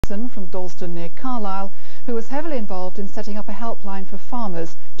Thompson from Dalston near Carlisle, who was heavily involved in setting up a helpline for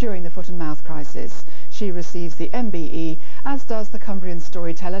farmers during the foot and mouth crisis. She receives the MBE, as does the Cumbrian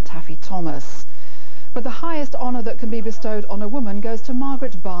storyteller Taffy Thomas. But the highest honour that can be bestowed on a woman goes to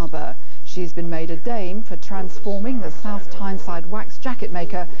Margaret Barber. She's been made a dame for transforming the South Tyneside wax jacket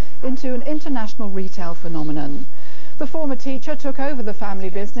maker into an international retail phenomenon. The former teacher took over the family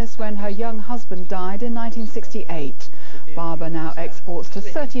business when her young husband died in 1968. Barber now exports to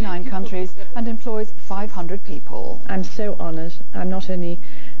 39 countries and employs 500 people. I'm so honoured. I'm not only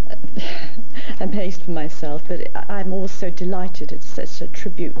amazed for myself, but I'm also delighted. It's such a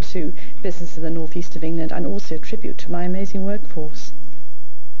tribute to business in the northeast of England and also a tribute to my amazing workforce.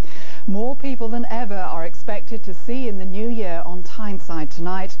 More people than ever are expected to see in the new year on Tyneside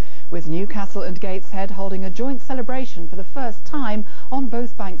tonight, with Newcastle and Gateshead holding a joint celebration for the first time on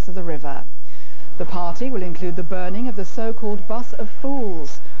both banks of the river. The party will include the burning of the so-called Bus of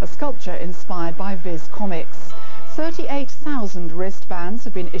Fools, a sculpture inspired by Viz Comics. 38,000 wristbands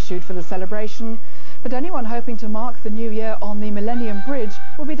have been issued for the celebration, but anyone hoping to mark the new year on the Millennium Bridge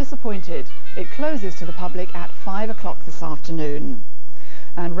will be disappointed. It closes to the public at 5 o'clock this afternoon.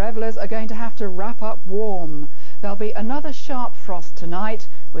 And revellers are going to have to wrap up warm. There'll be another sharp frost tonight,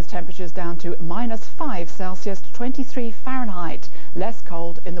 with temperatures down to -5 Celsius to 23 Fahrenheit, less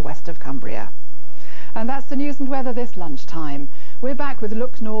cold in the west of Cumbria. And that's the news and weather this lunchtime. We're back with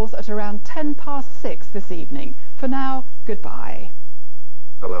Look North at around 6:10 this evening. For now, goodbye.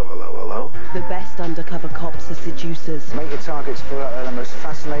 Hello, hello, hello. The best undercover cops are seducers. Make your targets for the most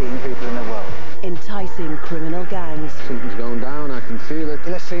fascinating people in the world. Enticing criminal gangs. Something's going down, I can feel it.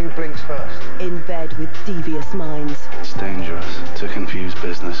 Let's see who blinks first. In bed with devious minds. It's dangerous to confuse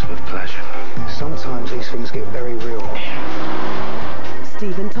business with pleasure. Sometimes these things get very real.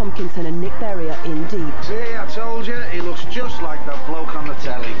 Stephen Tompkinson and Nick Berry are in deep. See, I told you, he looks just like the bloke on the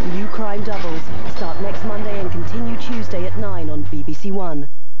telly. New Crime Doubles start next Monday and continue Tuesday at 9 on BBC One.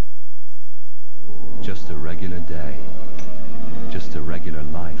 Just a regular day. Just a regular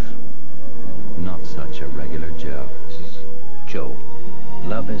life. Not such a regular Joe. This is Joe.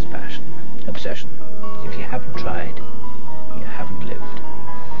 Love is passion, obsession. If you haven't tried, you haven't lived.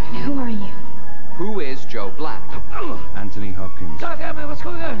 And who are you? Who is Joe Black? Anthony Hopkins. God damn it, what's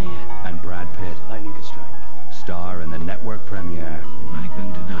going on here? And Brad Pitt. Lightning could strike. Star in the network premiere. Am I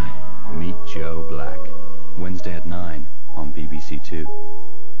going to die? Meet Joe Black. Wednesday at 9 on BBC Two.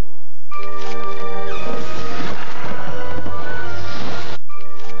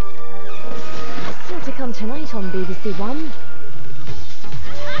 Still to come tonight on BBC One.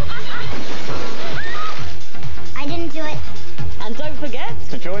 I didn't do it. And don't forget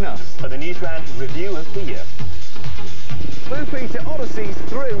to join us for the Newsround Review of the Year. Blue Peter Odysseys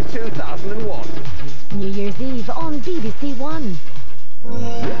through 2001. New Year's Eve on BBC One.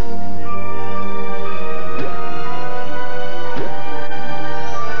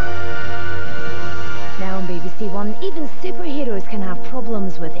 Now on BBC One, even superheroes can have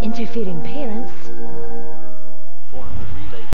problems with interfering parents.